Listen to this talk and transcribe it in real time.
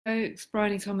It's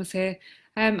Bryony Thomas here.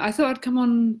 I thought I'd come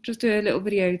on just do a little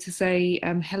video to say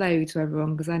hello to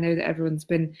everyone because I know that everyone's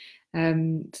been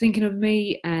thinking of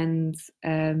me and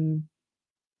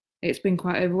it's been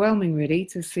quite overwhelming really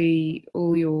to see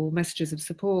all your messages of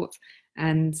support.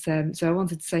 And so I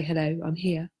wanted to say hello. I'm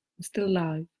here. I'm still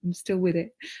alive. I'm still with it.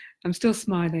 I'm still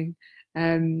smiling.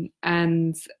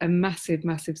 And a massive,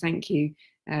 massive thank you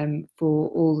for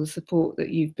all the support that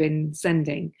you've been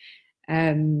sending.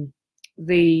 Um,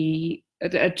 the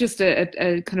just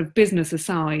a kind of business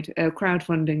aside,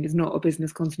 crowdfunding is not a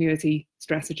business continuity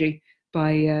strategy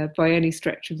by any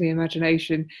stretch of the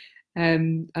imagination.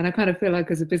 And I kind of feel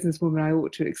like as a businesswoman, I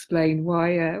ought to explain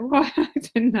why I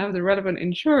didn't have the relevant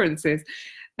insurances.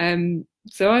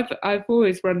 So I've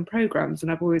always run programs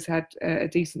and I've always had a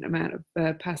decent amount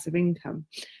of passive income.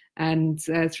 And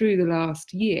through the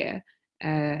last year,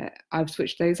 I've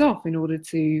switched those off in order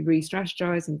to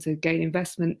re-strategize and to gain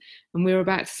investment. And we were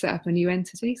about to set up a new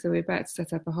entity. So we we're about to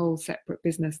set up a whole separate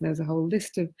business. And there was a whole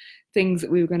list of things that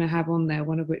we were going to have on there,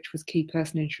 one of which was key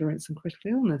person insurance and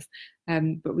critical illness.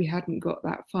 But we hadn't got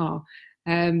that far.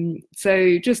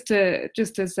 So just to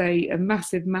say a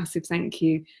massive, massive thank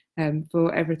you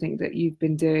for everything that you've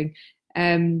been doing.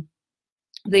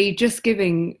 The Just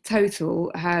Giving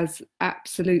total has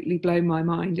absolutely blown my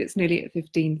mind. It's nearly at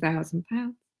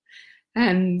 £15,000.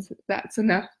 And that's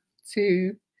enough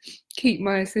to keep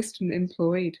my assistant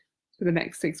employed for the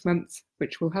next 6 months,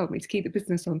 which will help me to keep the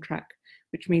business on track,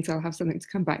 which means I'll have something to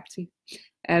come back to.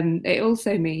 It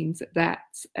also means that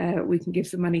we can give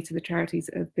some money to the charities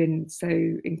that have been so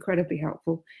incredibly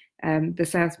helpful. The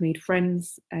Southmead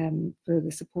Friends for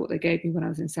the support they gave me when I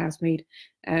was in Southmead,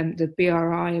 the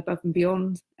BRI Above and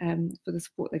Beyond for the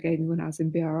support they gave me when I was in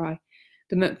BRI,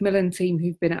 the Macmillan team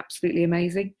who've been absolutely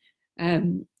amazing.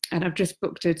 And I've just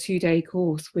booked a 2-day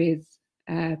course with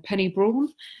Penny Braun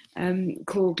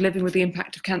called Living with the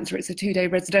Impact of Cancer. It's a 2-day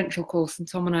residential course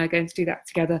and Tom and I are going to do that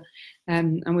together,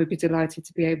 and we'd be delighted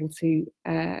to be able to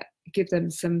give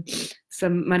them some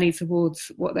money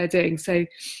towards what they're doing. So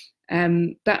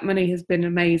that money has been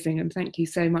amazing and thank you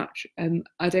so much.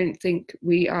 I don't think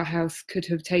our house could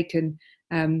have taken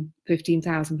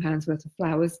 £15,000 worth of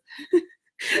flowers.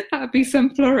 That would be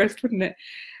some florist, wouldn't it?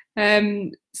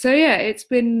 So yeah, it's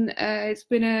been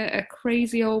a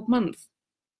crazy old month.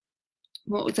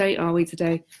 What date are we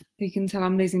today? You can tell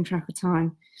I'm losing track of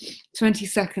time.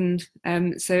 22nd.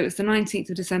 So it was the 19th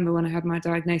of December when I had my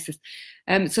diagnosis.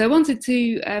 So I wanted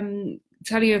to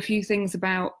tell you a few things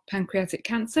about pancreatic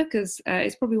cancer because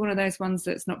it's probably one of those ones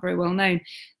that's not very well known.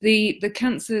 The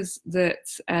cancers that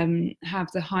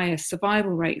have the highest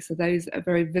survival rates are those that are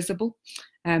very visible,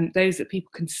 those that people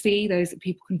can see, those that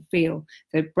people can feel.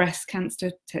 So breast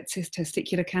cancer,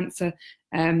 testicular cancer,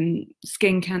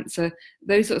 skin cancer,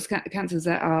 those sorts of cancers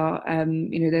that are,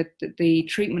 the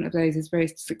treatment of those is very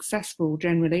successful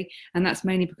generally, and that's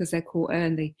mainly because they're caught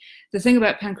early. The thing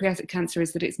about pancreatic cancer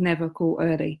is that it's never caught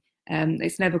early.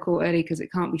 It's never caught early because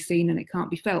it can't be seen and it can't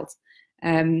be felt.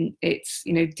 It's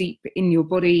deep in your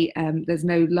body. There's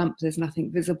no lump, there's nothing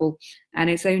visible, and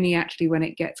it's only actually when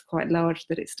it gets quite large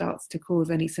that it starts to cause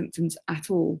any symptoms at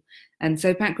all. And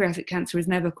so pancreatic cancer is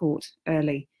never caught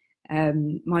early.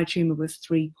 My tumour was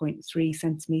 3.3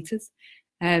 centimetres.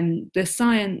 The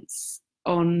science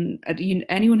on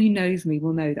anyone who knows me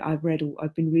will know that I've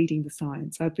been reading the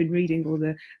science. I've been reading all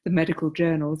the medical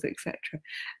journals, etc.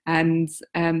 And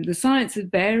the science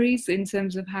varies in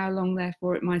terms of how long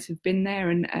therefore it might have been there.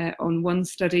 And on one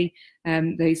study,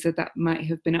 they said that might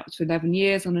have been up to 11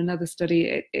 years. On another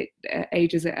study, it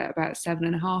ages it at about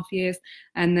 7.5 years.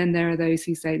 And then there are those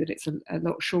who say that it's a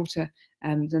lot shorter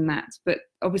than that. But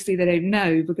obviously they don't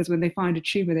know, because when they find a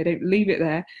tumour, they don't leave it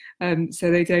there.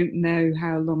 So they don't know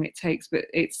how long it takes, but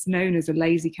it's known as a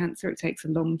lazy cancer. It takes a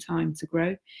long time to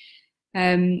grow.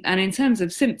 And in terms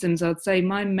of symptoms, I'd say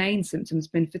my main symptom's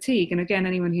been fatigue. And again,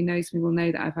 anyone who knows me will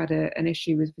know that I've had an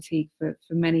issue with fatigue for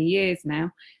many years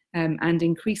now, and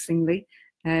increasingly.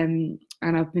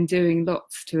 And I've been doing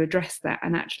lots to address that.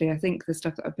 And actually, I think the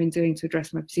stuff that I've been doing to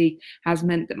address my fatigue has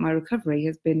meant that my recovery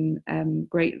has been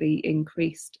greatly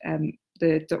increased.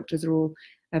 The doctors are all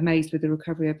amazed with the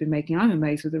recovery I've been making. I'm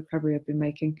amazed with the recovery I've been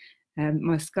making.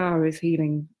 My scar is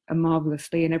healing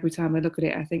marvelously, and every time I look at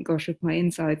it, I think, gosh, if my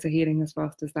insides are healing as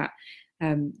fast as that,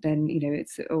 then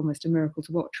it's almost a miracle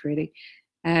to watch, really.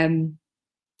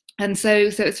 And so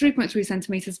it's 3.3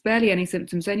 centimetres, barely any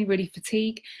symptoms, only really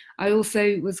fatigue. I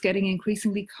also was getting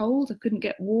increasingly cold. I couldn't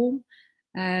get warm.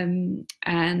 And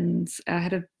I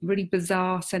had a really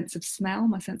bizarre sense of smell.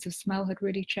 My sense of smell had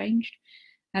really changed.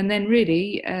 And then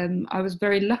really, I was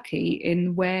very lucky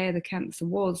in where the cancer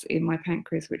was in my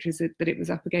pancreas, which is that it was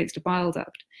up against a bile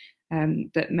duct.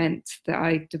 That meant that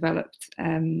I developed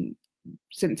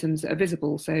symptoms that are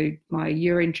visible. So my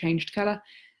urine changed colour,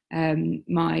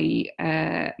 my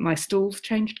stools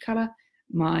changed colour,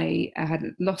 I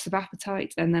had loss of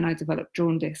appetite, and then I developed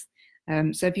jaundice.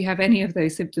 So if you have any of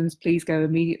those symptoms, please go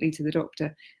immediately to the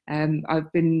doctor.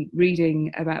 I've been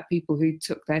reading about people who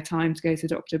took their time to go to the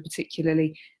doctor,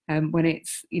 particularly when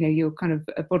it's, your kind of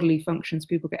bodily functions,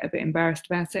 people get a bit embarrassed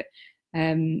about it.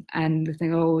 And they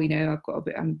think, oh,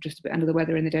 I'm just a bit under the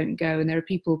weather, and they don't go. And there are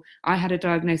people, I had a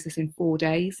diagnosis in 4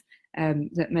 days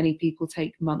that many people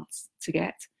take months to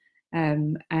get.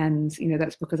 And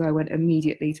that's because I went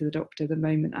immediately to the doctor the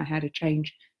moment I had a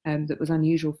change that was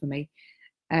unusual for me.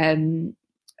 And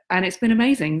it's been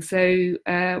amazing. So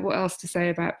what else to say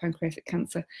about pancreatic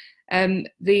cancer?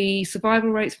 The survival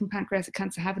rates from pancreatic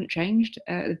cancer haven't changed,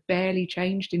 barely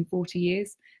changed in 40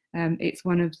 years. It's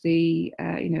one of the,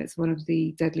 it's one of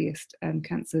the deadliest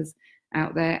cancers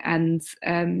out there, and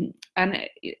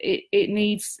it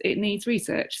needs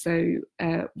research. So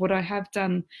what I have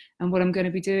done and what I'm going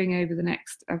to be doing over the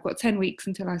next, I've got 10 weeks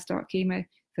until I start chemo.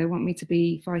 They want me to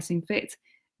be fighting fit.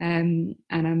 And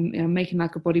I'm making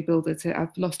like a bodybuilder.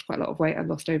 I've lost quite a lot of weight. I've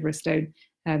lost over a stone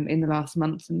in the last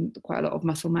month, and quite a lot of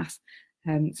muscle mass.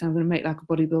 So I'm going to make like a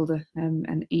bodybuilder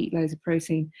and eat loads of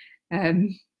protein.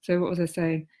 So what was I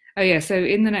saying? Oh yeah, so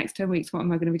in the next 10 weeks, what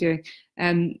am I going to be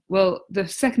doing? Well, the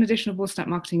second edition of Water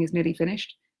Marketing is nearly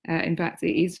finished. In fact,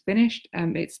 it is finished.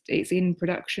 It's in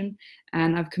production,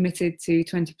 and I've committed to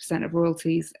 20% of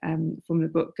royalties from the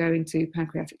book going to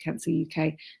Pancreatic Cancer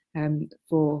UK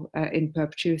for in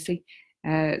perpetuity.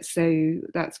 So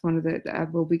that's one of the,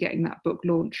 we'll be getting that book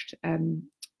launched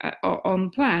on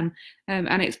plan,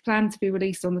 and it's planned to be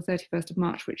released on the 31st of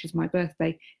March, which is my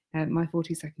birthday, my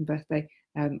 42nd birthday,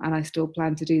 and I still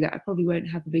plan to do that. I probably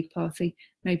won't have a big party,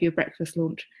 maybe a breakfast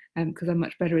launch, because I'm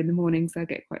much better in the mornings. I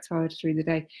get quite tired through the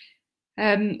day.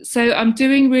 So I'm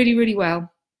doing really, really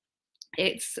well.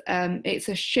 It's a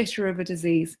shitter of a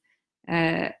disease.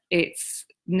 It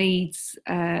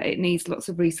needs lots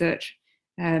of research.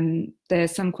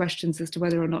 There's some questions as to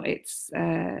whether or not it's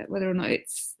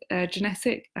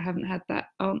genetic. I haven't had that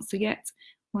answer yet.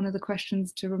 One of the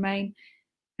questions to remain.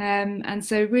 And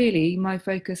so really my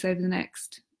focus over the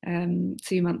next 2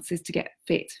 months is to get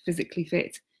fit, physically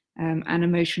fit, and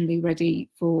emotionally ready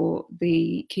for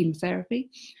the chemotherapy.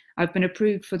 I've been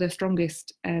approved for the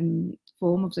strongest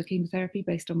form of the chemotherapy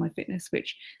based on my fitness,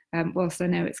 which whilst I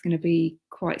know it's going to be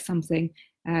quite something,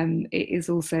 it is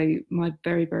also my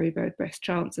very, very, very best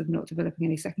chance of not developing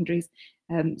any secondaries.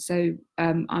 So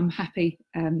I'm happy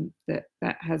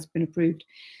that has been approved.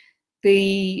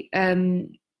 The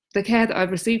care that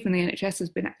I've received from the NHS has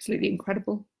been absolutely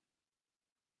incredible.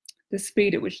 The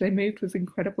speed at which they moved was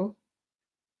incredible.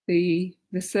 The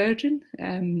surgeon,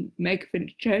 Meg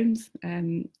Finch-Jones,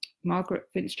 Margaret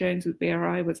Finch-Jones with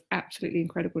BRI, was absolutely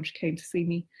incredible. She came to see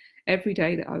me every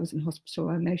day that I was in hospital.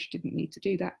 I know she didn't need to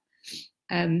do that.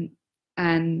 And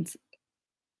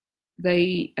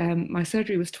my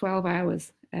surgery was 12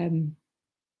 hours, and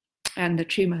the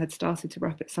tumour had started to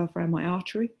wrap itself around my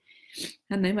artery,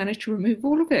 and they managed to remove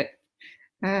all of it.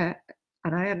 And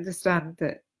I understand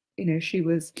that, she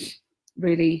was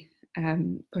really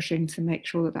pushing to make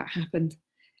sure that happened.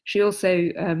 She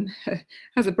also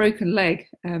has a broken leg.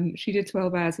 She did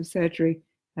 12 hours of surgery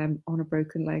on a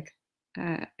broken leg.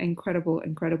 Incredible,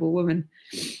 incredible woman.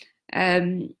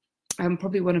 I'm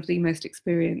probably one of the most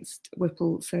experienced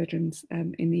Whipple surgeons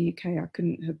in the UK. I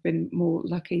couldn't have been more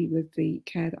lucky with the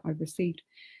care that I've received.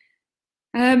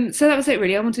 So that was it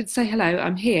really. I wanted to say hello.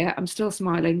 I'm here. I'm still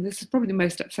smiling. This is probably the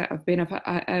most upset I've been.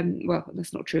 Well,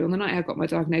 that's not true. On the night I got my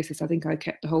diagnosis, I think I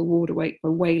kept the whole ward awake for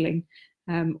wailing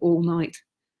all night.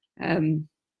 And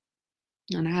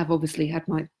I have obviously had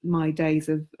my days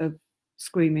of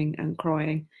screaming and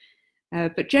crying.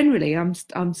 But generally,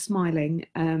 I'm smiling,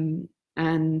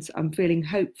 and I'm feeling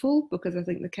hopeful because I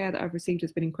think the care that I've received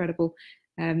has been incredible.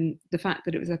 The fact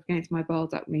that it was up against my bile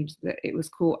duct means that it was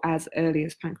caught as early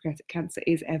as pancreatic cancer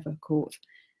is ever caught,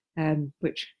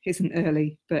 which isn't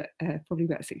early, but probably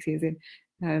about 6 years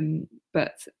in,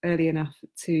 but early enough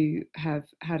to have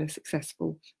had a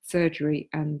successful surgery,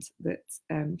 and that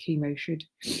chemo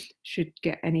should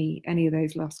get any of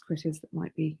those last critters that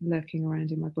might be lurking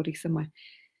around in my body somewhere.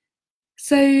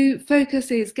 So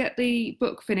focus is get the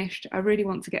book finished. I really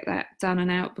want to get that done and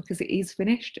out because it is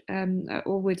finished.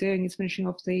 All we're doing is finishing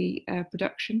off the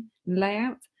production and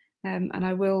layout, and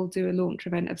I will do a launch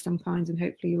event of some kind, and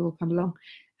hopefully you'll all come along.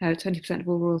 20% of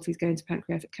all royalties going to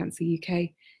Pancreatic Cancer UK.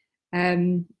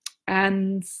 And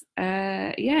And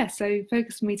yeah, so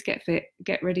focus for me to get fit,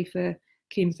 get ready for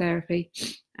chemotherapy,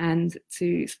 and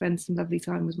to spend some lovely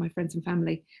time with my friends and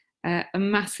family. A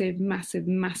massive, massive,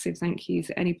 massive thank you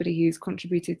to anybody who's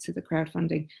contributed to the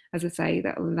crowdfunding. As I say,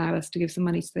 that will allow us to give some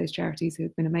money to those charities who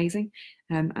have been amazing,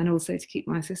 and also to keep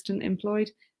my assistant employed,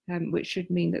 which should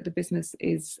mean that the business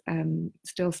is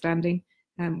still standing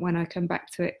when I come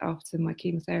back to it after my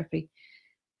chemotherapy.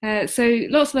 So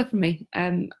lots of love from me,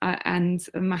 and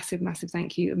a massive, massive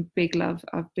thank you and big love.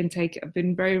 I've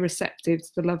been very receptive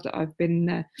to the love that I've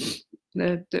been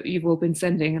that you've all been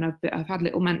sending, and I've had a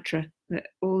little mantra that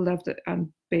all love that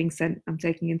I'm being sent, I'm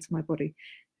taking into my body.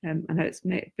 I know it's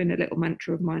been a little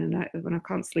mantra of mine, and when I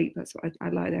can't sleep, that's what I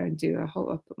lie there and do. I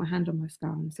put my hand on my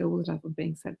skull and say all the love I'm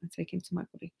being sent, I take into my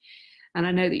body. And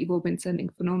I know that you've all been sending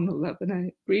phenomenal love, and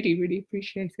I really, really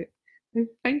appreciate it. So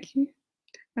thank you,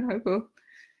 and I will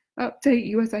update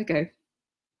you as I go.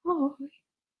 Bye.